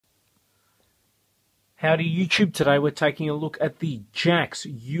Howdy YouTube, today we're taking a look at the Jakks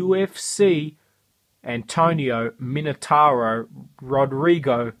UFC Antonio Minotauro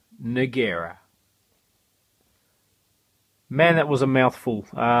Rodrigo Nogueira. Man, that was a mouthful,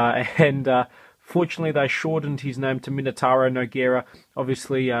 and fortunately they shortened his name to Minotauro Nogueira,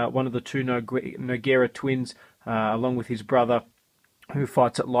 obviously one of the two Nogueira twins, along with his brother, who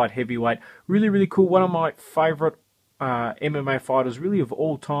fights at light heavyweight. Really cool, one of my favourite MMA fighters, really, of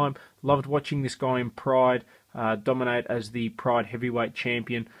all time. Loved watching this guy in Pride dominate as the Pride heavyweight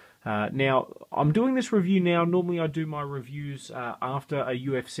champion. Now, I'm doing this review now. Normally I do my reviews after a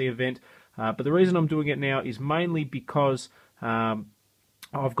UFC event, but the reason I'm doing it now is mainly because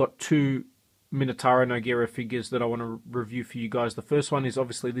I've got two Minotauro Nogueira figures that I want to review for you guys. The first one is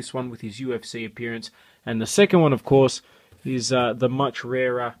obviously this one with his UFC appearance, and the second one, of course, is the much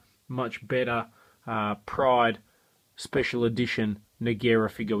rarer, much better Pride Special Edition Nogueira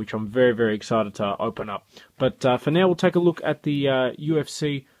figure, which I'm very excited to open up. But for now, we'll take a look at the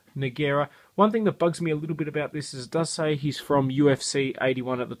UFC Nogueira. One thing that bugs me a little bit about this is it does say he's from UFC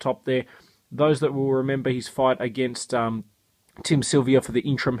 81 at the top there. Those that will remember his fight against Tim Sylvia for the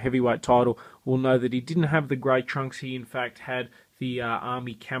interim heavyweight title will know that he didn't have the grey trunks. He in fact had the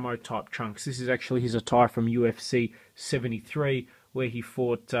army camo type trunks. This is actually his attire from UFC 73, where he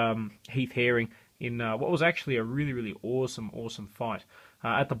fought Heath Herring in what was actually a really awesome fight.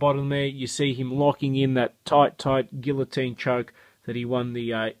 At the bottom there, you see him locking in that tight guillotine choke that he won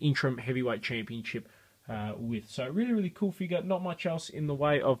the interim heavyweight championship with. So really cool figure. Not much else in the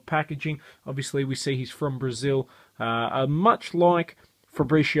way of packaging. Obviously, we see he's from Brazil. Much like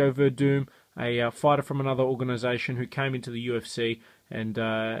Fabricio Verdum, a fighter from another organization who came into the UFC and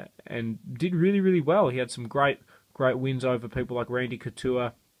did really well. He had some great wins over people like Randy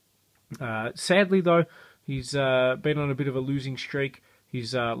Couture. Sadly, though, he's been on a bit of a losing streak.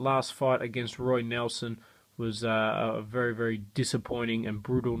 His last fight against Roy Nelson was a very disappointing and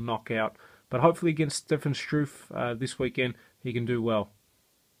brutal knockout. But hopefully against Stefan Struve this weekend, he can do well.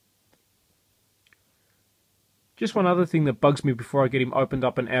 Just one other thing that bugs me before I get him opened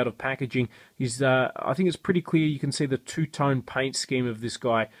up and out of packaging is I think it's pretty clear you can see the two-tone paint scheme of this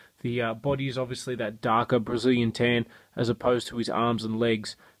guy. The body is obviously that darker Brazilian tan as opposed to his arms and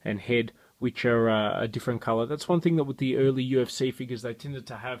legs and head, which are a different color. That's one thing that with the early UFC figures, they tended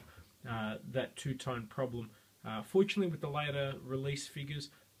to have that two-tone problem. Fortunately, with the later release figures,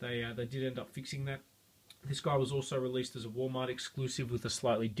 they did end up fixing that. This guy was also released as a Walmart exclusive with a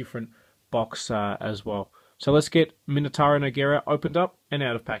slightly different box as well. So let's get Minotauro Nogueira opened up and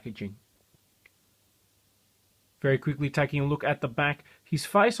out of packaging. Very quickly taking a look at the back. His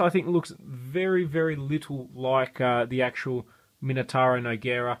face, I think, looks very little like the actual Minotauro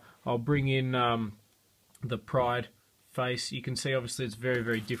Nogueira. I'll bring in the Pride face. You can see, obviously, it's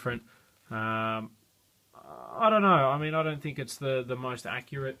very different. I don't know. I mean, I don't think it's the most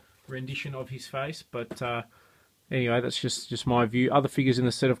accurate rendition of his face, but anyway, that's just my view. Other figures in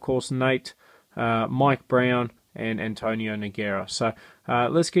the set, of course, Nate, Mike Brown, and Antonio Nogueira. So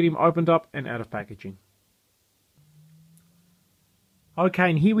let's get him opened up and out of packaging. Okay,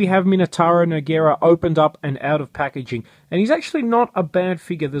 and here we have Minotauro Nogueira opened up and out of packaging. And he's actually not a bad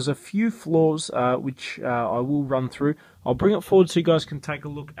figure. There's a few flaws which I will run through. I'll bring it forward so you guys can take a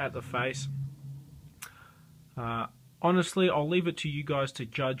look at the face. Honestly, I'll leave it to you guys to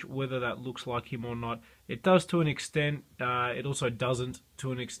judge whether that looks like him or not. It does to an extent. It also doesn't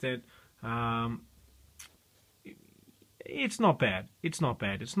to an extent. It's not bad. It's not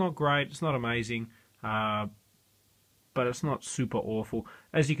bad. It's not great. It's not amazing. But it's not super awful.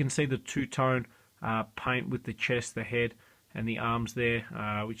 As you can see, the two-tone paint with the chest, the head, and the arms there,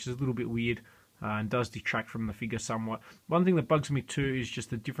 which is a little bit weird and does detract from the figure somewhat. One thing that bugs me too is just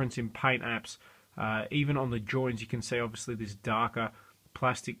the difference in paint apps. Even on the joins, you can see obviously this darker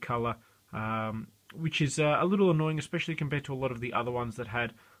plastic color, which is a little annoying, especially compared to a lot of the other ones that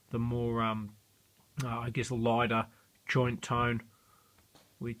had the more, I guess, lighter joint tone,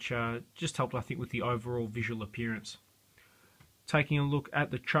 which just helped, I think, with the overall visual appearance. Taking a look at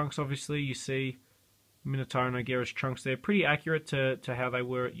the trunks, obviously, you see Minotauro Nogueira's trunks there. Pretty accurate to how they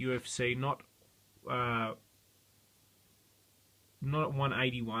were at UFC. Not at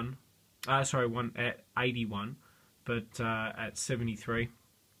 181. Sorry, 181, but at 73.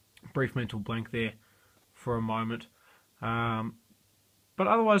 Brief mental blank there for a moment. But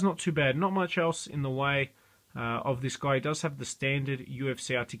otherwise, not too bad. Not much else in the way of this guy. He does have the standard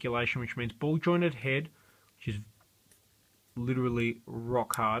UFC articulation, which means ball-jointed head, which is literally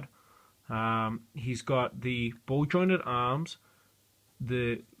rock hard. He's got the ball-jointed arms,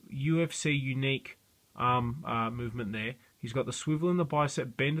 the UFC unique arm movement there. He's got the swivel in the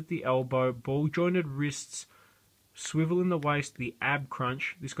bicep, bend at the elbow, ball-jointed wrists, swivel in the waist, the ab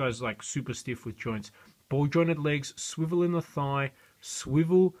crunch. This guy's like super stiff with joints. Ball-jointed legs, swivel in the thigh,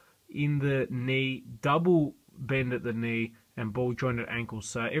 swivel in the knee, double bend at the knee, and ball-jointed ankles.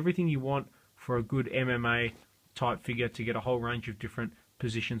 So everything you want for a good MMA type figure to get a whole range of different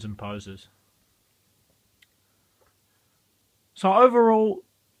positions and poses. So overall,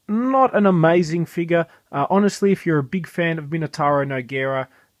 not an amazing figure. Honestly, if you're a big fan of Minotauro Nogueira,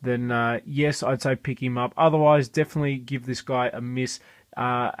 then yes, I'd say pick him up. Otherwise, definitely give this guy a miss.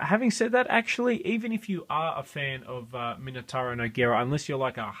 Having said that, actually, even if you are a fan of Minotauro Nogueira, unless you're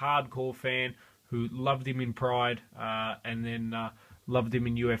like a hardcore fan who loved him in Pride and then loved him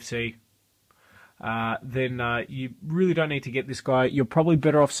in UFC, then you really don't need to get this guy. You're probably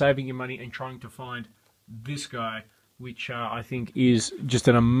better off saving your money and trying to find this guy, which I think is just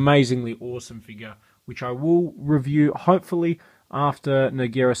an amazingly awesome figure, which I will review hopefully after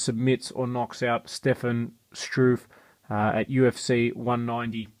Nogueira submits or knocks out Stefan Struve at UFC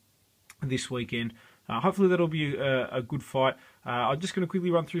 190 this weekend. Hopefully that'll be a good fight. I'm just going to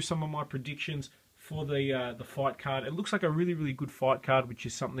quickly run through some of my predictions for the fight card. It looks like a really, really good fight card, which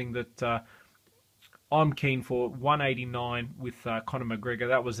is something that I'm keen for. 189 with Conor McGregor.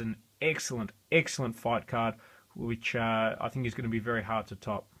 That was an excellent, excellent fight card, which I think is going to be very hard to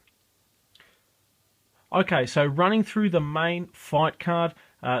top. Okay, so running through the main fight card,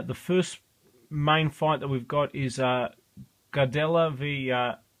 the first main fight that we've got is Gardella v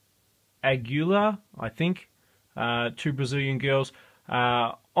Aguilar, I think, two Brazilian girls.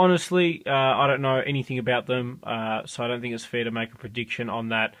 Honestly, I don't know anything about them, so I don't think it's fair to make a prediction on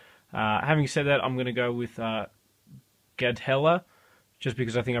that. Having said that, I'm going to go with Gardella, just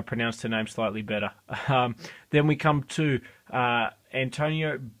because I think I pronounced her name slightly better. Then we come to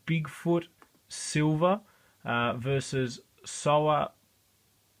Antonio Bigfoot Silva versus Soa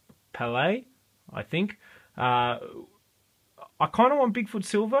Pele, I think. I kind of want Bigfoot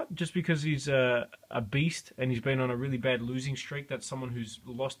Silva just because he's a beast and he's been on a really bad losing streak. That's someone who's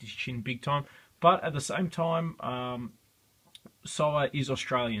lost his chin big time. But at the same time, Soa is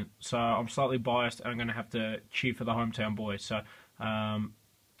Australian, so I'm slightly biased and I'm going to have to cheer for the hometown boys. So I'm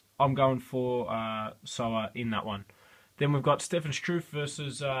going for Soa in that one. Then we've got Stefan Struve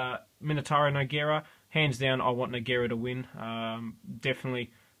versus Minotauro Nogueira. Hands down, I want Nogueira to win.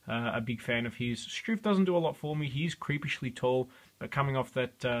 Definitely a big fan of his. Struve doesn't do a lot for me. He is creepishly tall, but coming off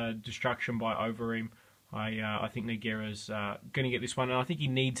that destruction by Overeem, I think Nogueira's going to get this one, and I think he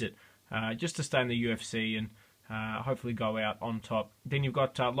needs it just to stay in the UFC and hopefully go out on top. Then you've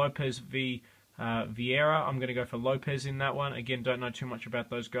got Lopez v Vieira. I'm going to go for Lopez in that one. Again, don't know too much about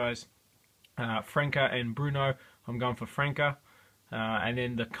those guys. Franca and Bruno, I'm going for Franca. And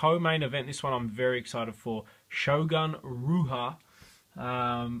then the co-main event, this one I'm very excited for. Shogun Ruha.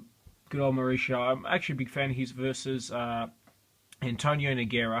 Good old Mauricio. I'm actually a big fan of his versus Antonio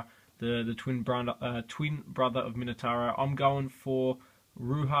Nogueira, the twin brother of Minotauro. I'm going for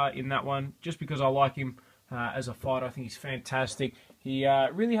Ruha in that one, just because I like him as a fighter. I think he's fantastic. He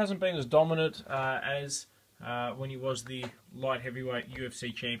really hasn't been as dominant as when he was the light heavyweight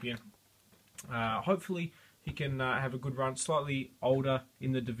UFC champion. Hopefully he can have a good run. Slightly older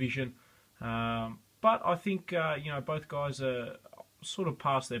in the division, but I think both guys are sort of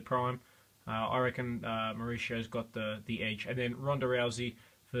past their prime. I reckon Mauricio's got the edge. And then Ronda Rousey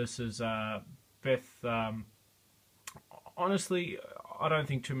versus Beth. Honestly, I don't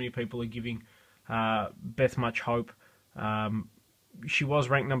think too many people are giving Beth much hope. She was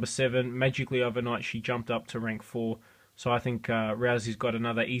ranked number 7. Magically overnight, she jumped up to rank 4. So I think Rousey's got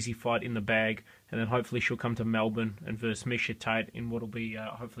another easy fight in the bag, and then hopefully she'll come to Melbourne and versus Miesha Tate in what will be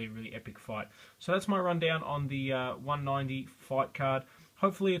hopefully a really epic fight. So that's my rundown on the 190 fight card.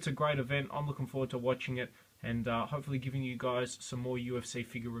 Hopefully it's a great event. I'm looking forward to watching it, and hopefully giving you guys some more UFC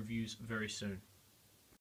figure reviews very soon.